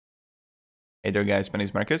Hey there guys, my name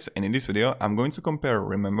is Marcus, and in this video I'm going to compare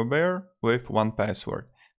Remembear with 1Password.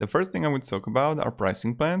 The first thing I would talk about are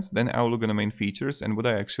pricing plans, then I will look at the main features and what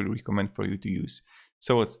I actually recommend for you to use.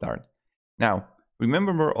 So let's start. Now,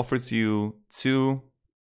 Remembear offers you two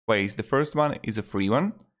ways. The first one is a free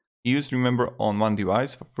one. Use Remembear on one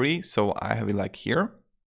device for free, so I have it like here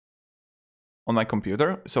on my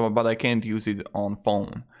computer, but I can't use it on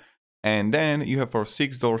phone. And then you have for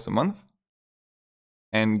 $6 a month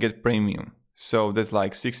and get premium. So that's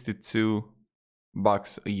like $62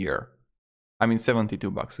 a year. I mean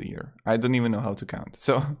 $72 a year. I don't even know how to count.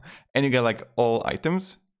 So, and you get like all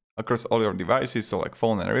items across all your devices, so like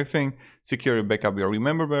phone and everything. Secure backup your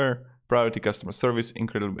Remembear, priority customer service,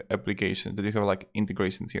 incredible applications that you have like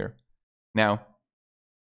integrations here. Now,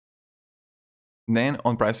 then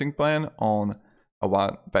on pricing plan on a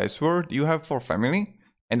 1Password, you have for family,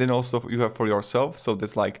 and then also you have for yourself. So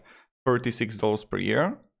that's like $36 per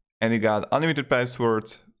year. And you got unlimited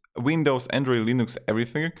passwords, Windows, Android, Linux,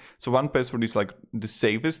 everything. So 1Password is like the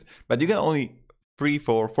safest, but you get only free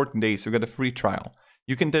for 14 days. You get a free trial.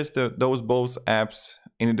 You can test those both apps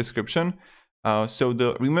in the description. So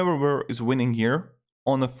the Remembear is winning here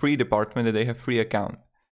on a free department that they have free account.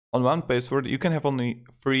 On 1Password, you can have only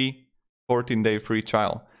free 14-day free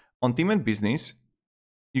trial. On team and business,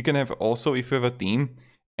 you can have also if you have a team,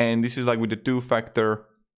 and this is like with the two-factor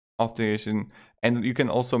authentication. And you can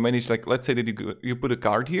also manage, like, let's say that you put a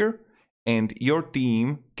card here and your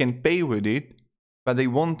team can pay with it, but they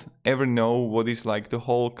won't ever know what is like the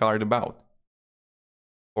whole card about,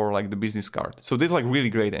 or like the business card. So this is like really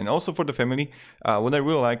great. And also for the family, what I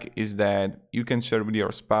really like is that you can share with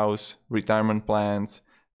your spouse retirement plans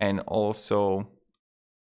and also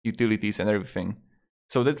utilities and everything.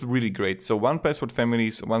 So that's really great. So 1Password family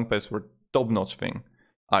is 1Password top-notch thing,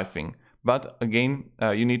 I think. But again,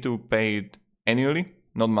 you need to pay it annually,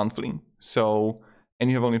 not monthly. So,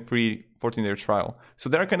 and you have only free 14-day trial. So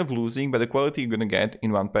they're kind of losing, but the quality you're gonna get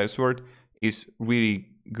in 1Password is really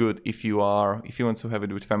good if you want to have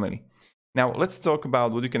it with family. Now let's talk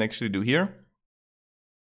about what you can actually do here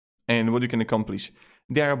and what you can accomplish.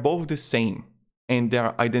 They are both the same and they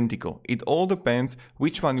are identical. It all depends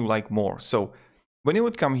which one you like more. So when you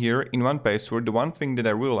would come here in 1Password, the one thing that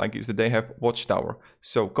I really like is that they have Watchtower.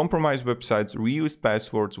 So compromised websites, reused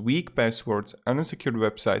passwords, weak passwords, unsecured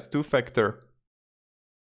websites, two-factor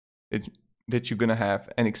that you're gonna have,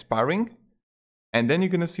 and expiring. And then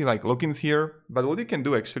you're gonna see like logins here. But what you can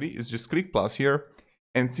do actually is just click plus here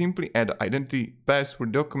and simply add identity,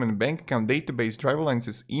 password, document, bank account, database, driver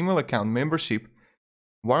licenses, email account, membership,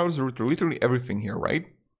 wireless router, literally everything here, right?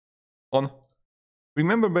 On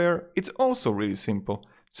Remembear, it's also really simple.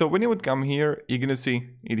 So when you would come here, you're gonna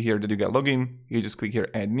see it here that you got login. You just click here,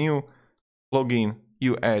 add new, login,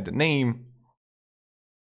 you add name,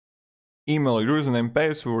 email, username,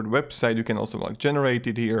 password, website, you can also like generate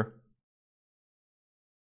it here.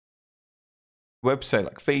 Website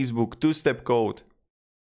like Facebook, two-step code,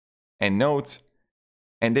 and notes.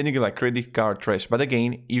 And then you get like credit card trash. But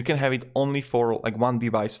again, you can have it only for like one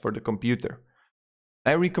device for the computer.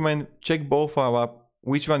 I recommend check both out,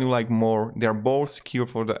 which one you like more. They are both secure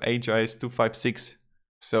for the HIS 256,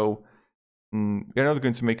 so you're not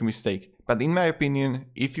going to make a mistake. But in my opinion,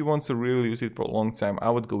 if you want to really use it for a long time, I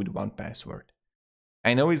would go with 1Password.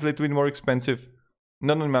 I know it's a little bit more expensive,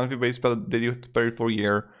 not on a monthly basis, but that you have to pay for a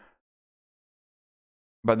year.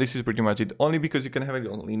 But this is pretty much it, only because you can have it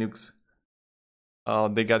on Linux.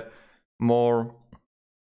 They got more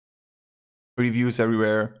reviews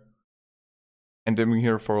everywhere, and they're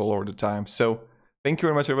here for all the time. So thank you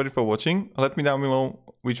very much everybody for watching. Let me down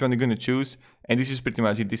below which one you're going to choose. And this is pretty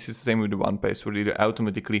much it. This is the same with the 1Password. You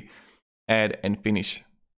automatically add and finish.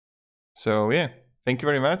 So yeah, thank you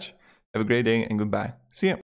very much. Have a great day and goodbye. See ya.